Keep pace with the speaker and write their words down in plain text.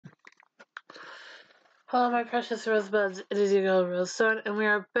Hello, my precious rosebuds. It is your girl Rosestone, and we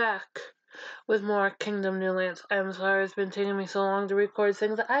are back with more Kingdom New Lands. I'm sorry it's been taking me so long to record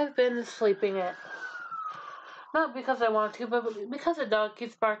things. I've been sleeping it. Not because I want to, but because the dog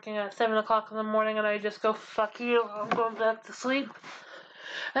keeps barking at 7 o'clock in the morning, and I just go, fuck you, I'm going back to sleep.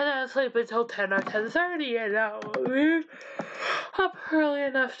 And then I sleep until 10 or 10:30, and now we're up early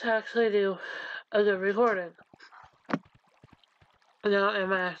enough to actually do a good recording. Now,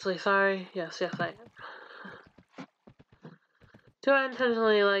 am I actually sorry? Yes, I am. Do I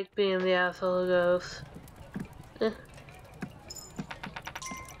intentionally like being the asshole who goes, eh.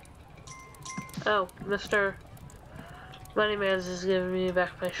 Oh, Mr. Moneyman's is giving me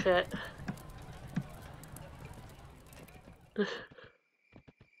back my shit.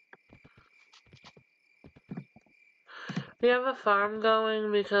 We have a farm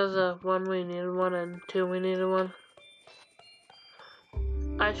going because of 1, we needed one, and 2, we needed one.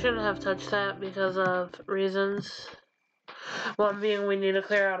 I shouldn't have touched that because of reasons. One being we need to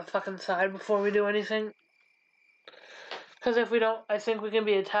clear out a fucking side before we do anything. Because if we don't, I think we can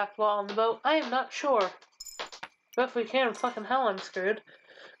be attacked while on the boat. I am not sure. But if we can, fucking hell, I'm screwed.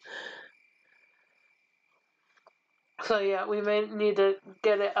 So yeah, we may need to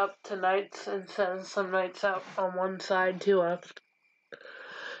get it up to nights and send some nights out on one side to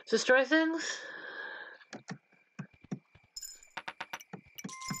destroy things.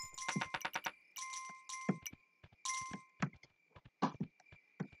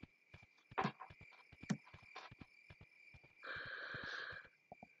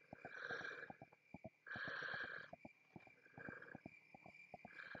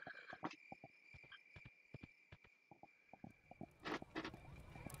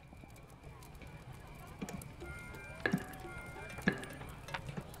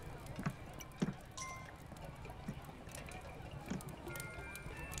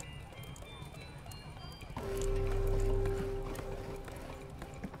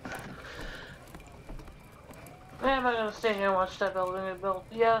 Am I gonna stay here and watch that building get built?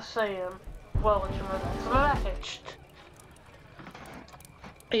 Yes, I am. Well, it's my back. So my back itched.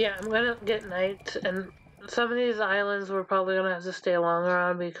 Yeah, I'm gonna get night, and some of these islands we're probably gonna have to stay longer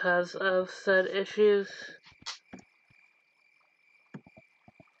on because of said issues.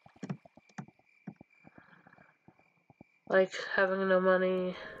 Like having no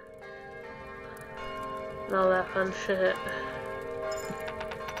money and all that fun shit.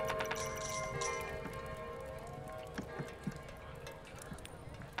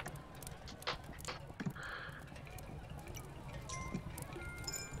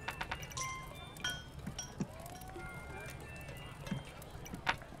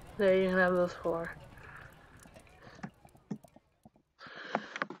 There, you can have those 4.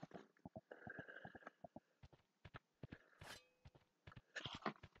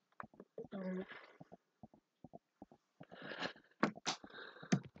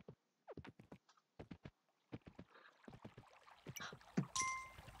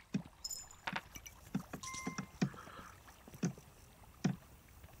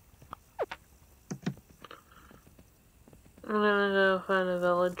 I'm gonna go find a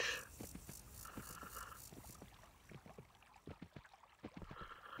village.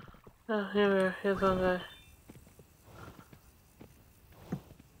 Oh, here we are. Here's one guy.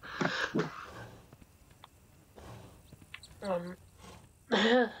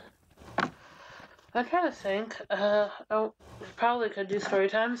 I'm trying to think. Oh, we probably could do story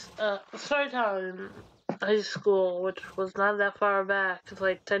times. Story time in high school, which was not that far back. It's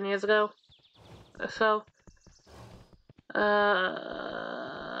like 10 years ago or so.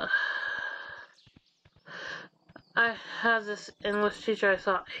 I had this English teacher I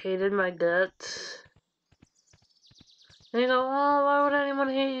thought hated my guts. And you go, oh, why would anyone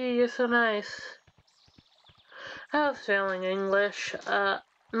hate you? You're so nice. I was failing English.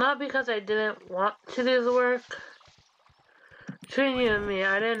 Not because I didn't want to do the work. Between you and me,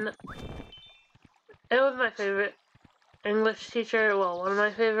 I didn't. It was my favorite English teacher. Well, one of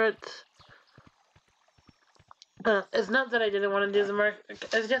my favorites. It's not that I didn't want to do the work.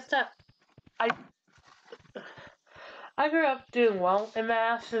 It's just that I grew up doing well in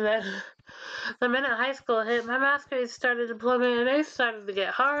math, and then the minute high school hit, my math grades started to plummet, and they started to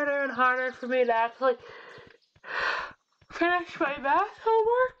get harder and harder for me to actually finish my math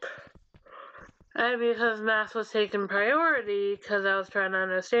homework. And because math was taking priority, because I was trying to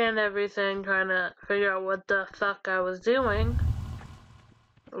understand everything, trying to figure out what the fuck I was doing.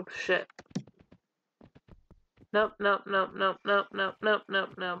 Oh shit. Nope. I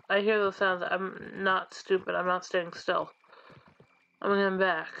hear those sounds. I'm not stupid. I'm not staying still. I'm getting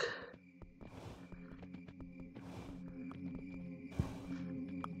back.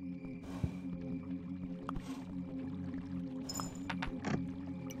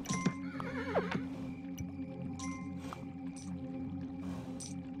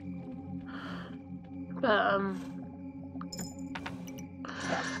 But,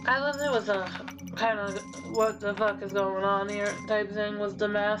 I thought it was a kind of what the fuck is going on here type thing was the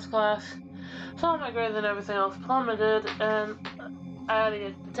math class. So all my grades and everything else plummeted, and I had to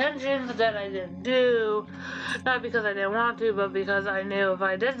get detentions that I didn't do. Not because I didn't want to, but because I knew if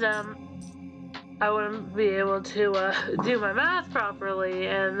I did them, I wouldn't be able to do my math properly,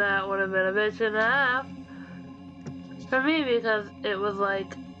 and that would have been a bitch and a half for me because it was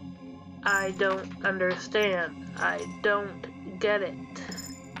like, I don't understand. I don't get it.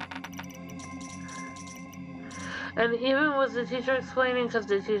 And even with the teacher explaining, because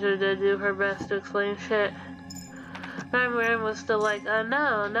the teacher did do her best to explain shit, my brain was still like,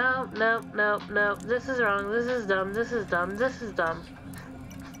 no, this is wrong, this is dumb, this is dumb, this is dumb.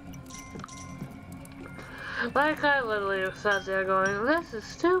 Like, I literally sat there going, this is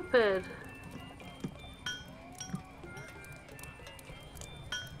stupid.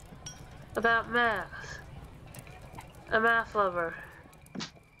 About math. A math lover.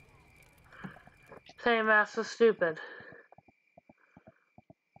 Saying math was stupid.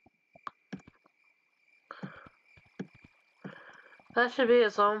 That should be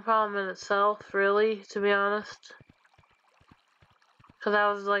its own problem in itself, really, to be honest. Because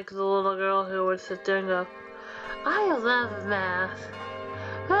I was like the little girl who would sit there and go, I love math.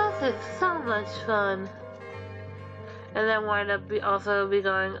 Math is so much fun. And then wind up also be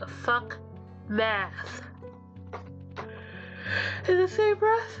going, fuck math. In the same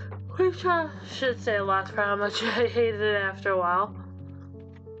breath, which I should say a lot for how much I hated it after a while.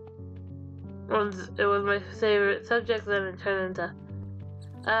 Once it was my favorite subject, then it turned into,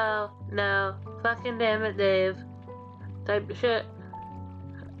 oh no, fucking damn it, Dave, type of shit.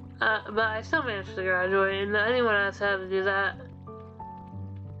 But I still managed to graduate, and anyone else had to do that.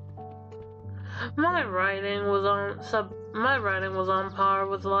 My writing was on par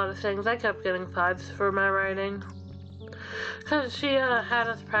with a lot of things. I kept getting 5s for my writing. Because she had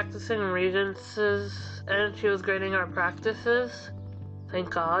us practicing regencies, and she was grading our practices.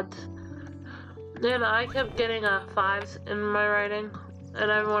 Thank God. And I kept getting 5s in my writing. And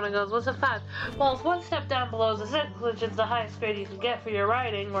everyone goes, what's a 5? Well, it's one step down below the 6, which is the highest grade you can get for your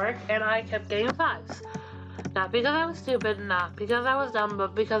writing work, and I kept getting 5s. Not because I was stupid, not because I was dumb,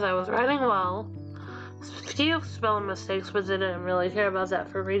 but because I was writing well. Few spelling mistakes, but they didn't really care about that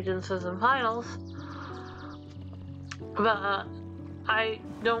for regencies and finals. But, I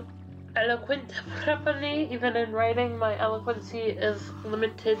don't eloquent properly. Even in writing, my eloquency is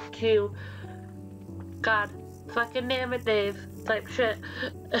limited to God fucking damn it, Dave type shit.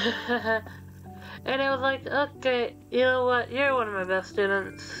 And it was like, okay, you know what, you're one of my best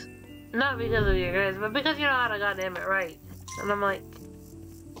students. Not because of your grades, but because you know how to goddamn it write. And I'm like,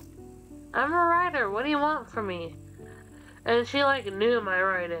 I'm a writer, what do you want from me? And she like knew my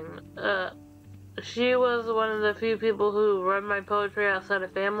writing. She was one of the few people who read my poetry outside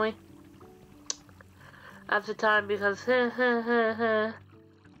of family at the time because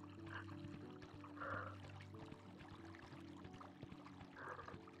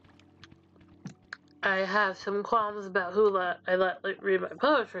I have some qualms about who I let read my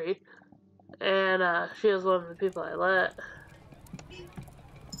poetry, and she was one of the people I let.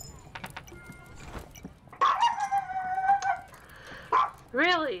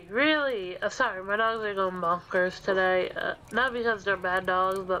 Really, sorry, my dogs are going bonkers today. Not because they're bad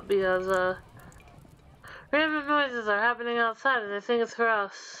dogs, but because random noises are happening outside, and I think it's for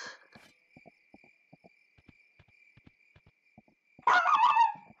us.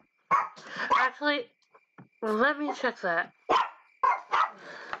 Actually, let me check that.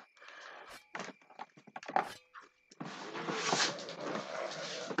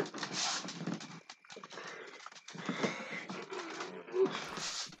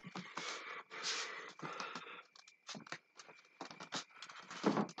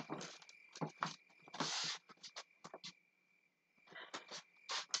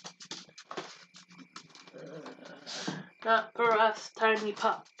 Not for us, tiny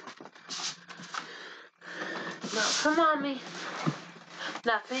pup. Not for mommy.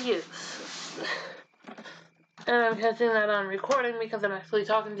 Not for you. And I'm catching that on recording because I'm actually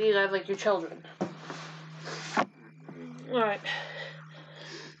talking to you guys like your children. Alright.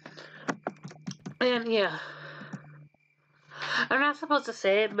 And yeah. I'm not supposed to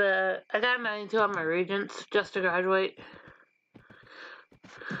say it, but I got a 92 on my Regents just to graduate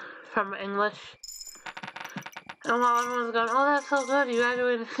from English. And while everyone was going, oh, that's so good, you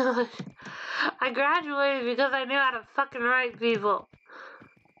graduated English. I graduated because I knew how to fucking write, people.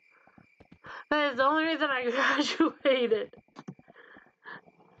 That is the only reason I graduated.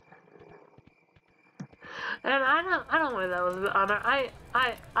 And I don't know if that was an honor.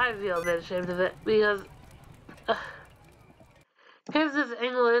 I feel a bit ashamed of it because here's this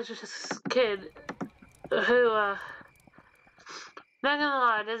English kid who, not gonna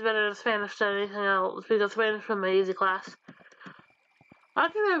lie, is better in Spanish than anything else because Spanish was my easy class. I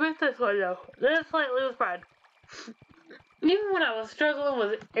can admit this one though. This slightly was pride. Even when I was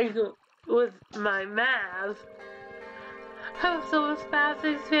struggling with my math, I was still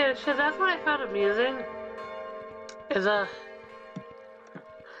passing Spanish, because that's what I found amusing. Is I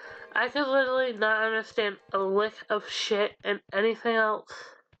could literally not understand a lick of shit in anything else.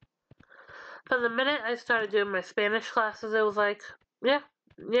 But the minute I started doing my Spanish classes, it was like, yeah,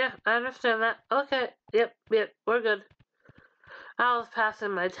 I understand that. Okay, yep, we're good. I was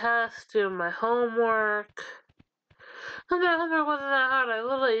passing my tests, doing my homework. And my homework wasn't that hard. I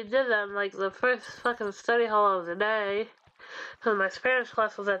literally did that in like the first fucking study hall of the day. Because my Spanish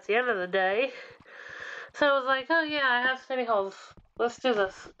class was at the end of the day. So I was like, oh yeah, I have study halls. Let's do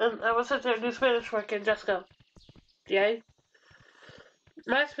this. And I would sit there and do Spanish work and just go, yay.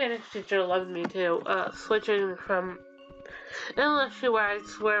 My Spanish teacher loved me too. Switching from English to where I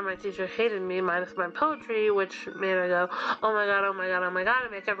swear my teacher hated me, minus my poetry, which made her go, oh my god, and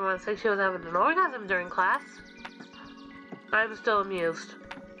make everyone think she was having an orgasm during class. I'm still amused.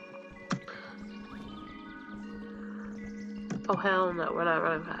 Oh hell no, we're not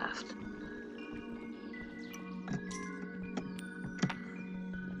running fast.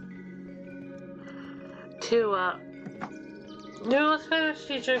 To knew a Spanish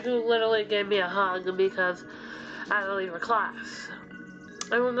teacher who literally gave me a hug because I had to leave her class.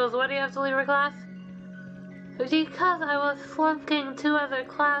 Everyone goes, why do you have to leave her class? Because I was flunking 2 other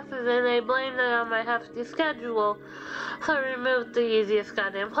classes and they blamed it on my hefty schedule, so I removed the easiest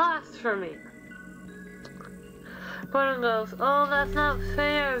goddamn class for me. Gordon goes, oh, that's not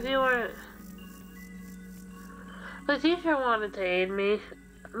fair if you weren't... The teacher wanted to aid me.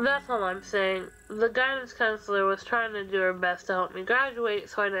 That's all I'm saying. The guidance counselor was trying to do her best to help me graduate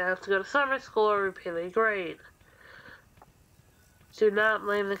so I didn't have to go to summer school or repeat a grade. Do not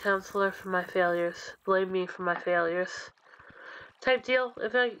blame the counselor for my failures. Blame me for my failures. Type deal.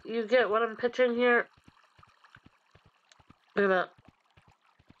 If you get what I'm pitching here. Oh,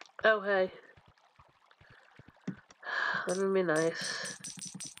 hey. Let me be nice.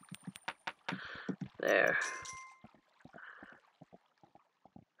 There.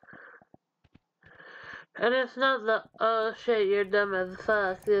 And it's not the, oh shit, you're dumb as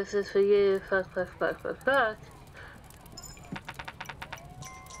fuck. This is for you. Fuck.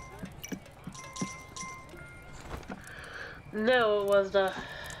 No, it was the,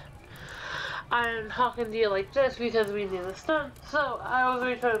 I'm talking to you like this because we need this done. So, I was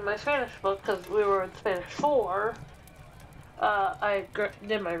returning my Spanish book because we were in Spanish 4. I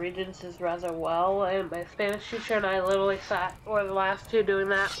did my Regencies rather well, and my Spanish teacher and I literally were the last 2 doing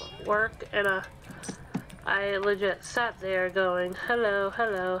that work, and I legit sat there going, hello,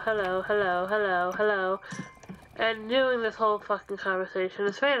 and doing this whole fucking conversation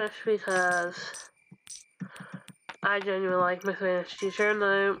in Spanish because I genuinely like my Spanish teacher, and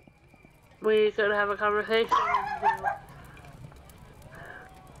then we could have a conversation.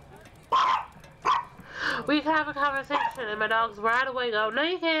 We could have a conversation, and my dogs right away go, no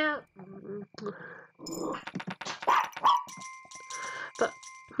you can't. But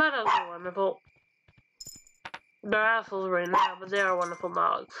my dogs are wonderful. They're assholes right now, but they are wonderful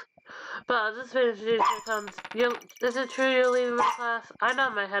dogs. But this Spanish teacher comes, is it true you're leaving my class? I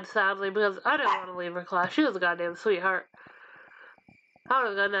nod my head sadly because I didn't want to leave her class. She was a goddamn sweetheart. I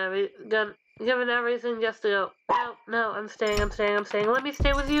would have given everything just to go, no, I'm staying. Let me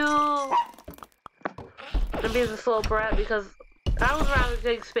stay with you. And be the slow brat because I would rather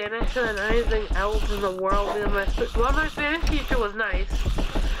take Spanish than anything else in the world because my Spanish teacher was nice.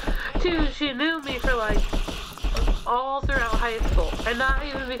 2, she knew me for like all throughout high school. And not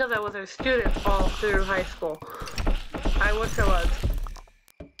even because I was her student all through high school. I wish I was.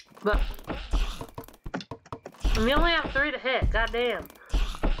 But we only have 3 to hit, goddamn.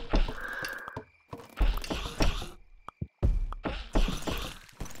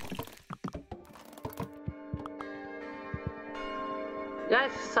 You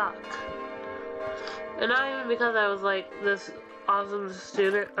guys suck. And not even because I was like this awesome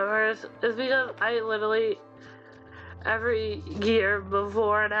student of hers, it's because I literally every year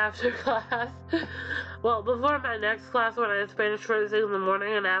before and after class, well, before my next class when I had Spanish first thing in the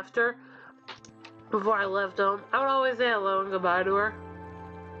morning and after, before I left home, I would always say hello and goodbye to her.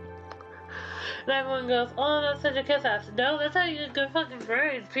 And everyone goes, oh, that's such a kiss ass. No, that's how you get good fucking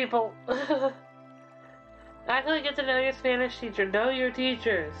grades, people. Actually get to know your Spanish teacher. Know your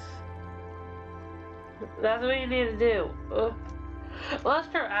teachers. That's what you need to do. Unless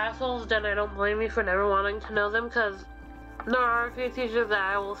they're assholes, then I don't blame you for never wanting to know them, because there are a few teachers that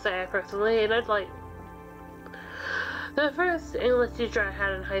I will say I personally hated. Like, the first English teacher I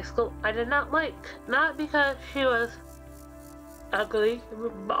had in high school, I did not like. Not because she was ugly,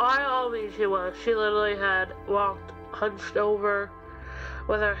 but I always she was. She literally had walked hunched over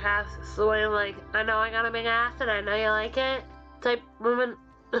with her ass swaying like, I know I got a big ass and I know you like it type woman.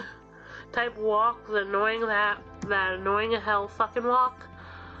 Type walk, the annoying that annoying hell fucking walk.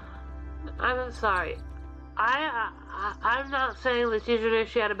 I'm sorry. I'm not saying the teacher knew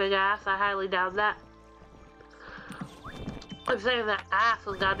she had a big ass. I highly doubt that. I'm saying that ass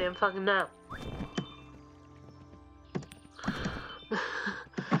was goddamn fucking dumb.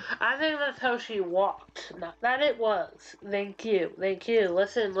 I think that's how she walked. Not that it was. Thank you. Thank you.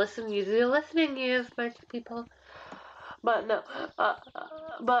 Listen. Use your listening ears, bunch of people. But no,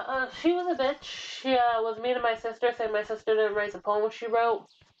 she was a bitch. She was mean to my sister, saying my sister didn't write the poem she wrote.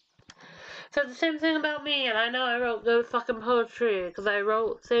 Said the same thing about me, and I know I wrote good fucking poetry, because I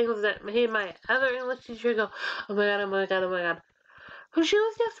wrote things that made my other English teacher go, oh my god, oh my god, oh my god. Well, she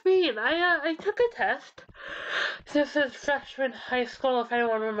was just mean. I took a test. This is freshman high school, if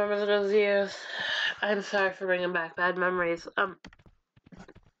anyone remembers those years. I'm sorry for bringing back bad memories.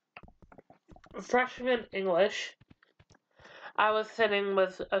 Freshman English. I was sitting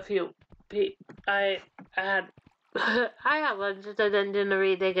with a few people. I had lunch and then didn't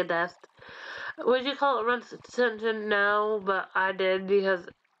retake a test. Would you call it run detention? No, but I did because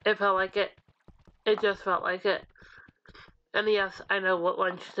it felt like it. It just felt like it. And yes, I know what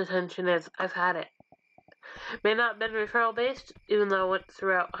lunch detention is. I've had it. May not have been referral based, even though I went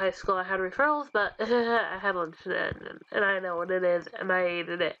throughout high school I had referrals, but I had lunch detention, and I know what it is, and I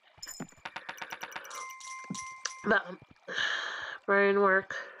hated it. But brain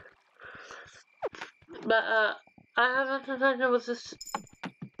work. But I have lunch detention with this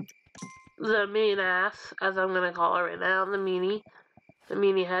the mean ass, as I'm gonna call her right now, the meanie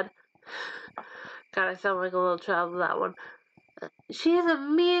head. God, I sound like a little child with that one. She's a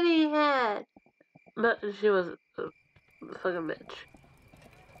meanie head, but she was a fucking bitch.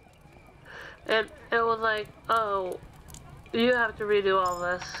 And it was like, oh, you have to redo all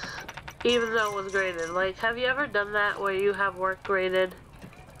this, even though it was graded. Like, have you ever done that where you have work graded?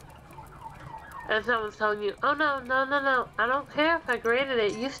 And someone's telling you, oh no, I don't care if I graded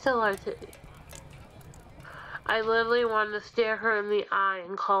it, you still are too. I literally wanted to stare her in the eye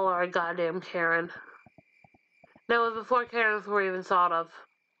and call her a goddamn Karen. That was before Karens were even thought of.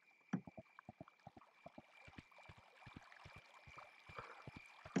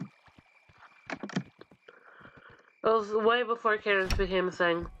 It was way before Karens became a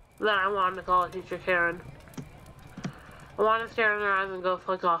thing that I wanted to call a teacher Karen. I wanted to stare in her eyes and go,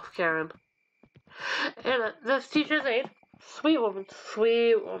 fuck off, Karen. And this teacher's aide, sweet woman.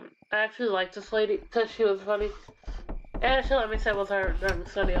 I actually liked this lady because she was funny. And she let me sit with her during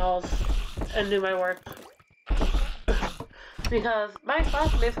study halls and do my work. Because my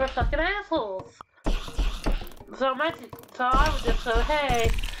classmates were fucking assholes. So I would just say,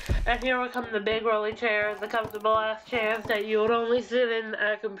 hey, and here would come the big rolly chairs, the comfortable ass chairs that you would only sit in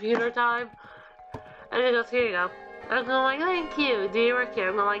at computer time. And she goes, here you go. I'm going like, thank you. Do you work here?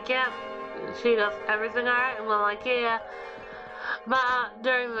 I'm going like, yeah. She goes, everything alright? I'm going like, yeah. But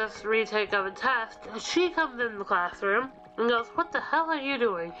during this retake of a test, she comes in the classroom and goes, what the hell are you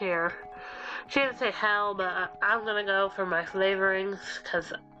doing here? She didn't say hell, but I'm gonna go for my flavorings,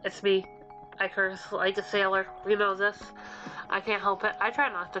 because it's me. I curse like a sailor. You know this. I can't help it. I try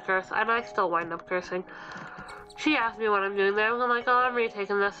not to curse, and I still wind up cursing. She asked me what I'm doing there. I'm like, oh, I'm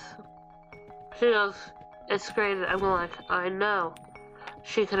retaking this. She goes, it's graded. I'm like, I know.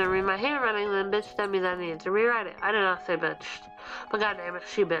 She couldn't read my handwriting, then bitched at me that I needed to rewrite it. I did not say bitched. But goddamn it,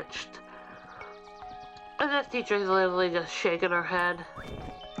 she bitched. And this teacher's literally just shaking her head.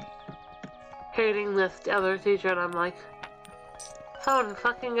 Hating this other teacher, and I'm like, someone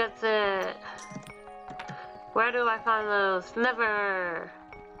fucking gets it. Where do I find those? Never.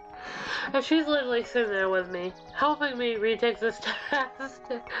 And she's literally sitting there with me, helping me retake this test.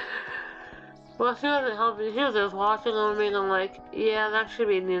 Well, she wasn't helping, she was just watching over me, and I'm like, yeah, that should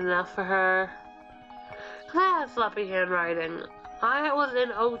be neat enough for her. Cause I had sloppy handwriting. I was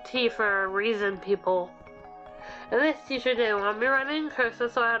in OT for a reason, people. And this teacher didn't want me writing in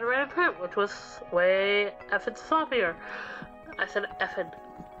cursive, so I had to write in print, which was way effing sloppier. I said effing.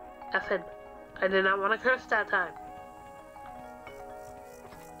 Effing. I did not want to curse that time.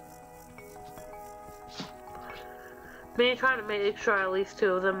 Me trying to make sure at least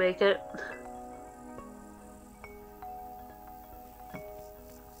 2 of them make it.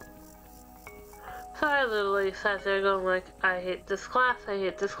 So I literally sat there going like, I hate this class, I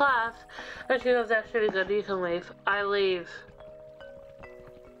hate this class. And she goes, that should be good, you can leave. I leave.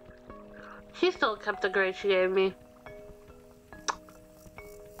 She still kept the grade she gave me.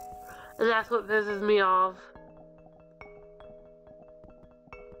 And that's what pisses me off.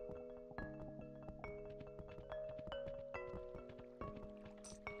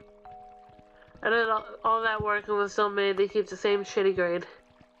 And then all that work was still made to keep the same shitty grade.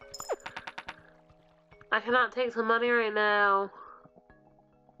 I cannot take some money right now.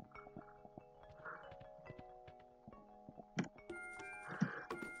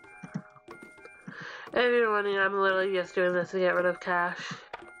 If you're wondering, I'm literally just doing this to get rid of cash.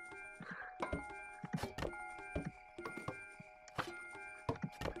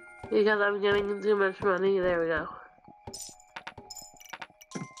 Because I'm getting too much money. There we go.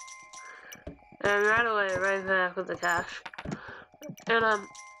 And right away, right back with the cash. And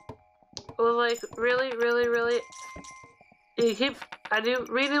it was like, really, really, really. I do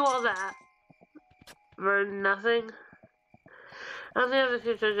redo all that for nothing. And the other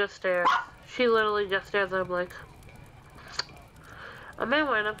teacher just stares. She literally just stares. I'm like, I may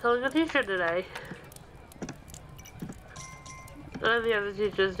wind up killing a teacher today. And the other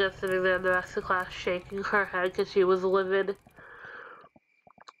teacher's just sitting there in the rest of the class shaking her head because she was livid.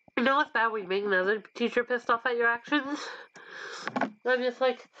 You know what's bad when you make another teacher pissed off at your actions? I'm just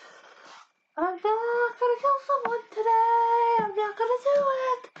like, I'm not gonna kill someone today! I'm not gonna do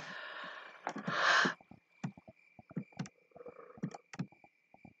it!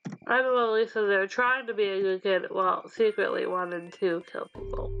 I know at least they're trying to be a good kid while secretly wanting to kill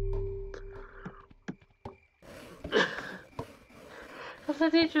people.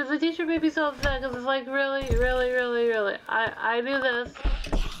 The teacher made me so upset because it's like, really, really, really, really. I do this.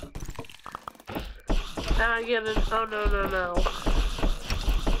 And I get it. Oh, no, no, no.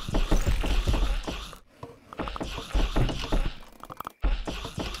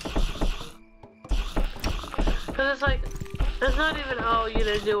 Because it's like, it's not even, oh, you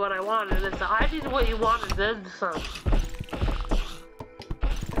didn't do what I wanted. It's, I did what you wanted, then some.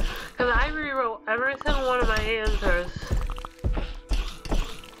 Because I rewrote every single one of my answers.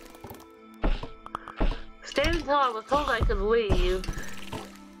 Stayed until I was told I could leave.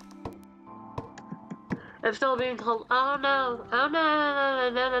 And still being told, oh no, oh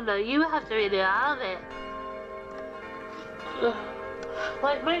no, you have to redo all of it. Ugh.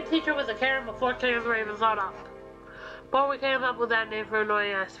 Like, my teacher was a Karen before Karens were even thought up. Before we came up with that name for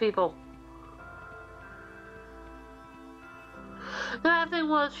annoying ass people. The bad thing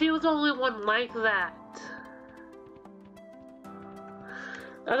was, she was the only one like that.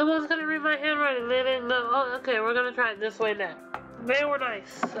 Other one's gonna read my handwriting. They didn't go, oh, okay, we're gonna try it this way now. They were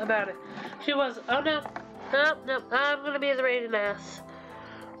nice about it. She was, oh no, no, I'm gonna be the rating ass.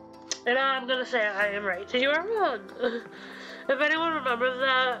 And I'm gonna say I am right. So you are wrong. If anyone remembers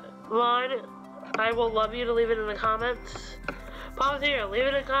that line, I will love you to leave it in the comments. Pause here, leave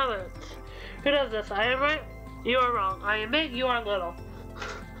it in the comments. Who does this? I am right, you are wrong. I am big, you are little.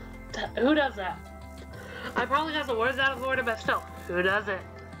 Who does that? I probably got the words out of order, but still, who does it?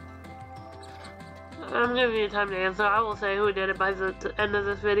 I'm giving you time to answer. I will say who did it by the end of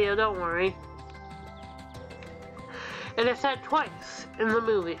this video, don't worry. And it said twice in the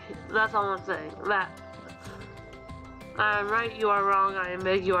movie. That's all I'm saying. That. I am right, you are wrong. I am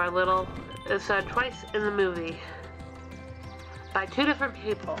big, you are little. It said twice in the movie. By two different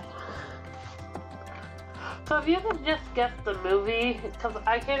people. So if you can just guess the movie, because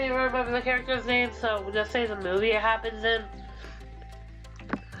I can't even remember the character's name, so just say the movie it happens in.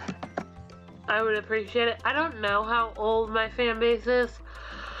 I would appreciate it. I don't know how old my fan base is.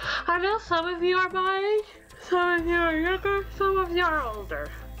 I know some of you are my age, some of you are younger, some of you are older.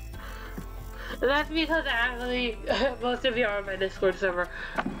 And that's because actually, most of you are on my Discord server.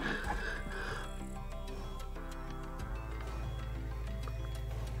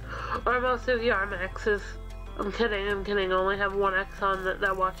 Or most of you are my exes. I'm kidding, I only have one ex on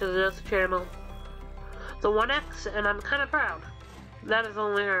that watches this channel. The one ex, and I'm kind of proud. That is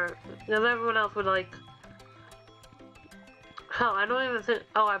only her. Because everyone else would like... Hell, I don't even think...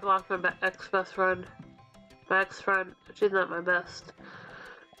 Oh, I blocked my ex-best friend. My ex-friend. She's not my best.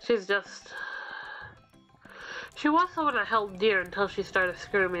 She's just... She was someone I held dear until she started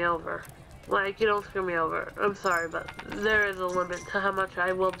screwing me over. Like, you don't screw me over. I'm sorry, but there is a limit to how much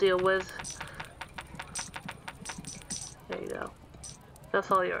I will deal with. There you go.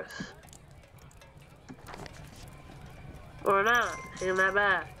 That's all yours. Or not. Taking that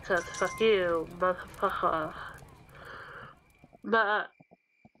back. Cause fuck you, motherfucker. But...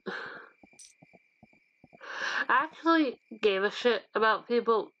 I actually gave a shit about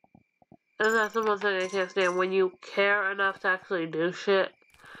people And that's the one thing I can't stand, when you care enough to actually do shit.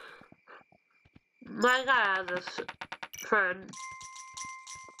 Like, I had this friend.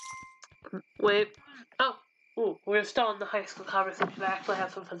 Wait. Oh. Ooh, we're still in the high school conversation. I actually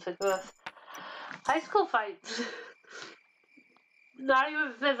have something to say to this. High school fights. Not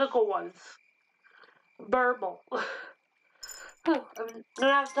even physical ones. Verbal. I'm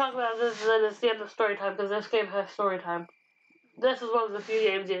gonna have to talk about this and then it's the end of story time, because this game has story time. This is one of the few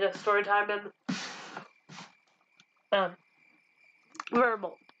games you get story time in.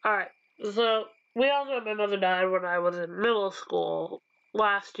 Verbal. Alright, so we all know my mother died when I was in middle school.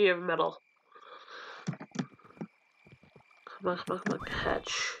 Last year of middle. Come on,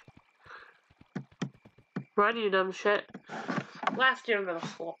 catch. Run, you dumb shit. Last year of middle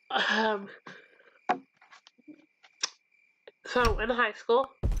school. So, in high school,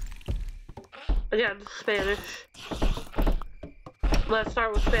 again, Spanish. Let's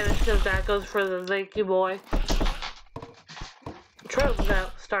start with Spanish because that goes for the thank you boy. Turns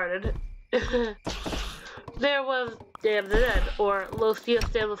out started. There was Day of the Dead, or Los Dias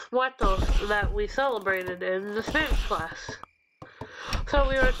de los Muertos, that we celebrated in the Spanish class. So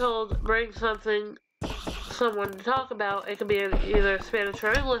we were told, bring someone to talk about. It could be in either Spanish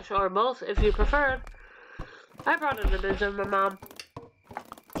or English, or both if you preferred. I brought an image of my mom.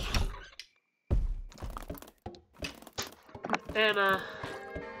 And,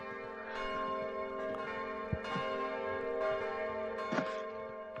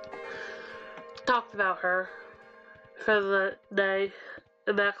 talked about her for the day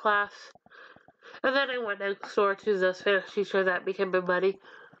in that class. And then I went next door to the Spanish teacher that became my buddy.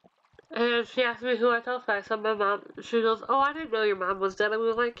 And she asked me who I talked to. I said my mom. She goes, oh, I didn't know your mom was dead. I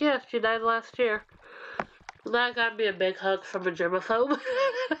was like, yeah, she died last year. And that got me a big hug from a germaphobe.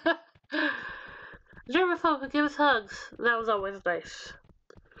 Germaphobe would give us hugs. That was always nice.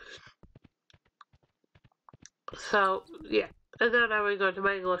 So, yeah. And then I would go to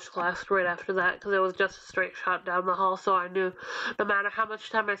my English class right after that, because it was just a straight shot down the hall, so I knew no matter how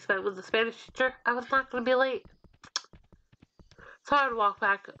much time I spent with the Spanish teacher, I was not going to be late. So I would walk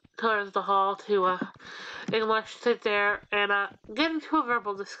back towards the hall to English, sit there, and get into a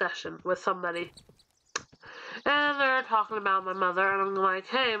verbal discussion with somebody. And they're talking about my mother, and I'm like,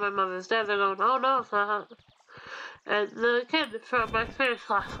 hey, my mother's dead. They're going, oh, no, it's not. And the kid from my Spanish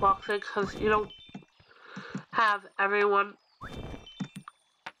class walks in, because you don't have everyone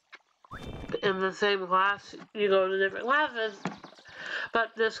in the same class. You go to different classes.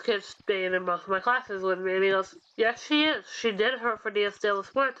 But this kid's staying in both of my classes with me, and he goes, yes, she is. She did her for Dias de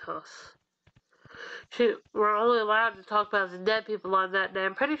los Muertos. We're only allowed to talk about the dead people on that day.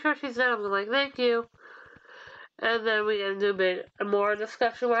 I'm pretty sure she's dead. I'm like, thank you. And then we get into a more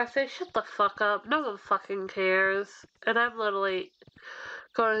discussion where I say, shut the fuck up. No one fucking cares. And I'm literally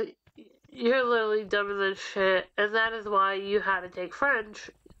going, you're literally dumber than shit. And that is why you had to take French.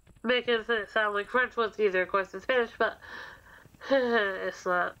 Making it sound like French was easier, of course, than Spanish, but it's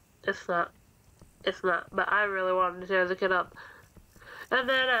not. But I really wanted to tear the kid up. And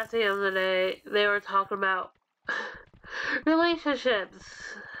then at the end of the day, they were talking about relationships.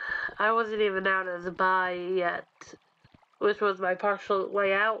 I wasn't even out as bi yet, which was my partial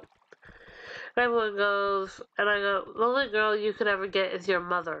way out. And everyone goes, and I go, the only girl you could ever get is your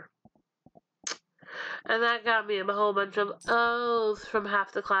mother. And that got me a whole bunch of ohs from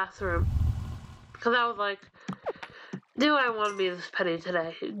half the classroom. Because I was like, do I want to be this petty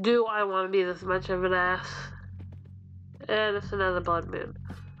today? Do I want to be this much of an ass? And it's another blood moon.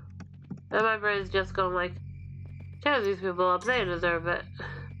 And my brain's just going like, tear these people up, they deserve it.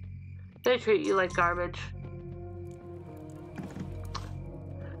 They treat you like garbage.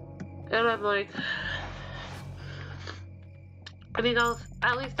 And I'm like, and he goes,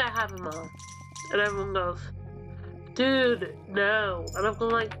 at least I have a mom. And everyone goes, dude, no. And I'm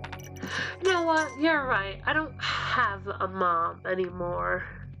going like, you know what, you're right. I don't have a mom anymore.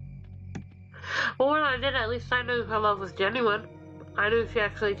 But when I did, at least I knew her love was genuine. I knew she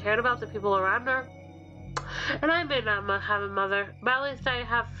actually cared about the people around her. And I may not have a mother, but at least I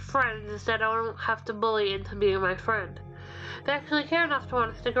have friends that I don't have to bully into being my friend. They actually care enough to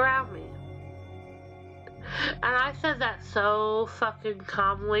want to stick around me. And I said that so fucking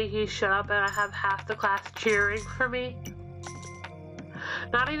calmly, he shut up, and I have half the class cheering for me.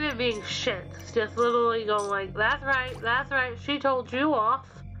 Not even being shit, just literally going like, that's right, she told you off.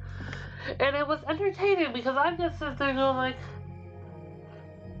 And it was entertaining because I'm just sitting there going like,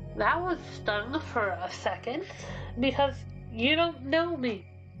 that was stung for a second, because you don't know me.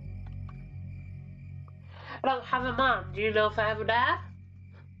 I don't have a mom. Do you know if I have a dad?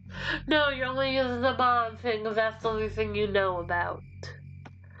 No, you're only using the mom thing because that's the only thing you know about.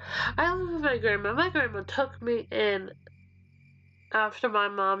 I live with my grandma. My grandma took me in after my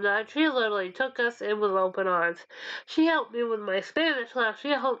mom died. She literally took us in with open arms. She helped me with my Spanish class. She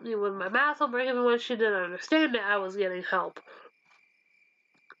helped me with my math homework. Even when she didn't understand it, I was getting help.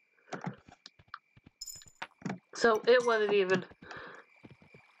 So it wasn't even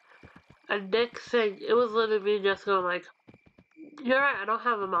a dick thing. It was literally me just going like, you're right, I don't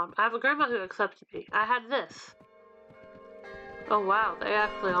have a mom. I have a grandma who accepted me. I had this. Oh wow, they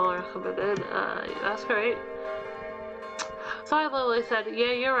actually all are coming in. That's great. So I literally said,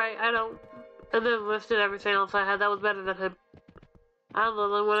 yeah, you're right, I don't. And then listed everything else I had that was better than him. I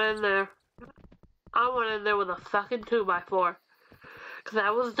literally went in there. I went in there with a fucking 2x4. Because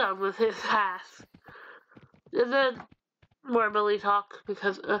I was done with his ass. And then more Billy talk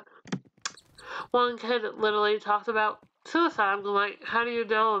because one kid literally talked about suicide. I'm like, how do you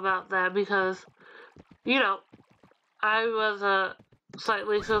know about that? Because, you know, I was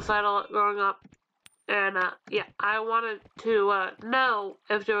slightly suicidal growing up. And, yeah, I wanted to know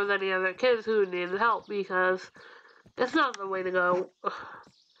if there was any other kids who needed help because it's not the way to go.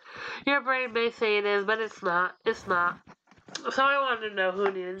 Your brain may say it is, but it's not. It's not. So I wanted to know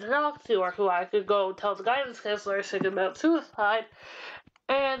who needed to talk to or who I could go tell the guidance counselor thinking about suicide.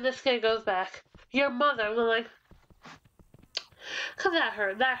 And this kid goes back, your mother. I'm like, cause that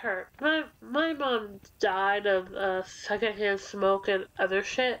hurt. My mom died of secondhand smoke and other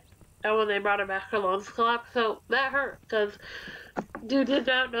shit. And when they brought her back, her lungs collapsed. So that hurt, cause you did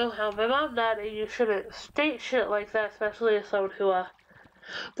not know how my mom died, and you shouldn't state shit like that, especially as someone who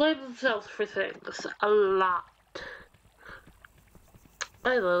blames themselves for things a lot.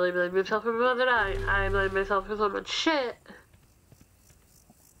 I literally blame myself for my mother dying. I blame myself for so much shit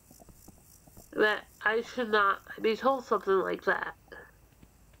that I should not be told something like that.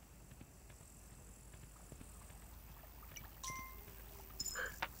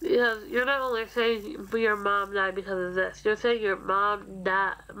 Because you're not only saying your mom died because of this, you're saying your mom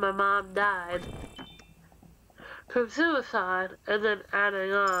died, my mom died from suicide, and then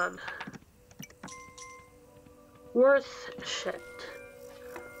adding on worse shit.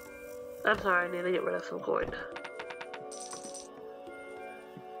 I'm sorry, I need to get rid of some coin.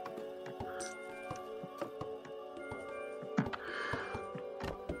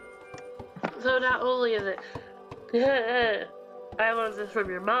 So not only is it, I learned this from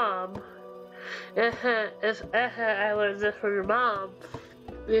your mom, I learned this from your mom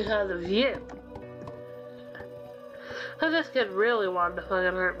because of you. Cause this kid really wanted to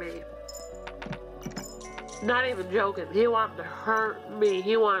fucking hurt me. Not even joking, he wanted to hurt me,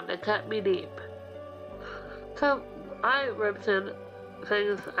 he wanted to cut me deep. So, I ripped in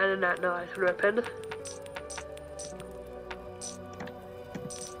things I did not know I could rip in.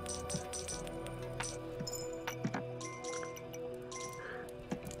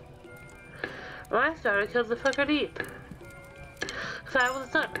 I started because the fucker deep. So I was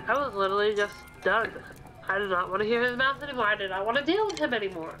done. I was literally just done. I did not want to hear his mouth anymore. I did not want to deal with him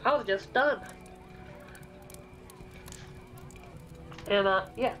anymore. I was just done. And,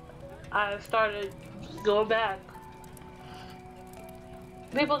 yeah. I started going back.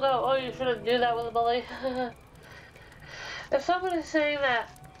 People go, oh, you shouldn't do that with a bully. If someone is saying that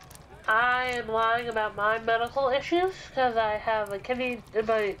I am lying about my medical issues because I have a kidney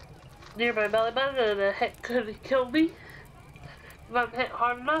in near my belly button and a hit could kill me if I'm hit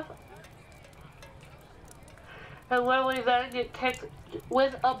hard enough, and literally then get kicked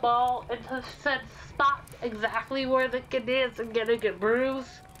with a ball into said spot exactly where the kidney is and getting it bruised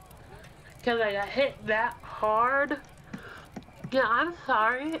because I got hit that hard. Yeah, I'm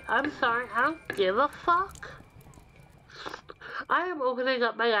sorry. I don't give a fuck. I am opening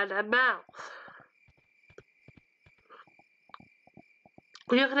up my goddamn mouth.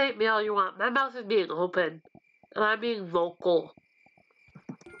 You can hate me all you want. My mouth is being open. And I'm being vocal.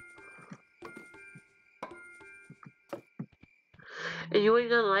 And you ain't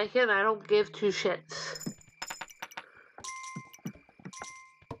gonna like it, I don't give two shits.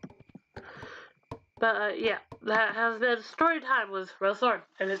 But, yeah, that has been story time with Rose Thorn.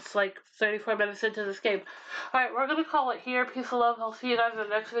 And it's like 34 minutes into this game. Alright, we're gonna call it here. Peace and love. I'll see you guys in the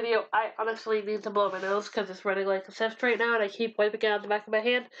next video. I honestly need to blow my nose because it's running like a sift right now and I keep wiping it out the back of my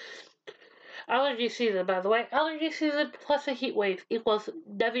hand. Allergy season, by the way. Allergy season plus a heat wave equals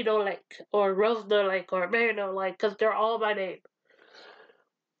Debbie No Like, or Rose No Like, or Mary No Like, because they're all my name.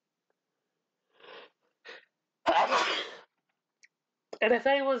 And if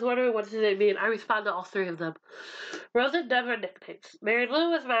anyone's wondering what does it mean, I respond to all three of them. Rose and Dev are nicknames. Mary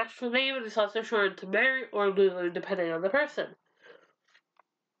Lou is my actual name and is also shortened to Mary or Lulu, depending on the person.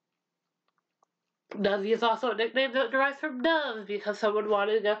 Dovey is also a nickname that derives from Dove, because someone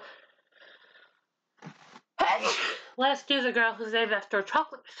wanted to go, Let's do the girl who's named after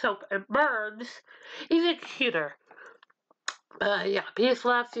chocolate soap and birds. Even cuter. Yeah, peace,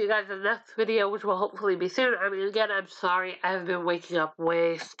 love. See you guys in the next video, which will hopefully be soon. I mean, again, I'm sorry. I have been waking up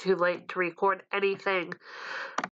way too late to record anything.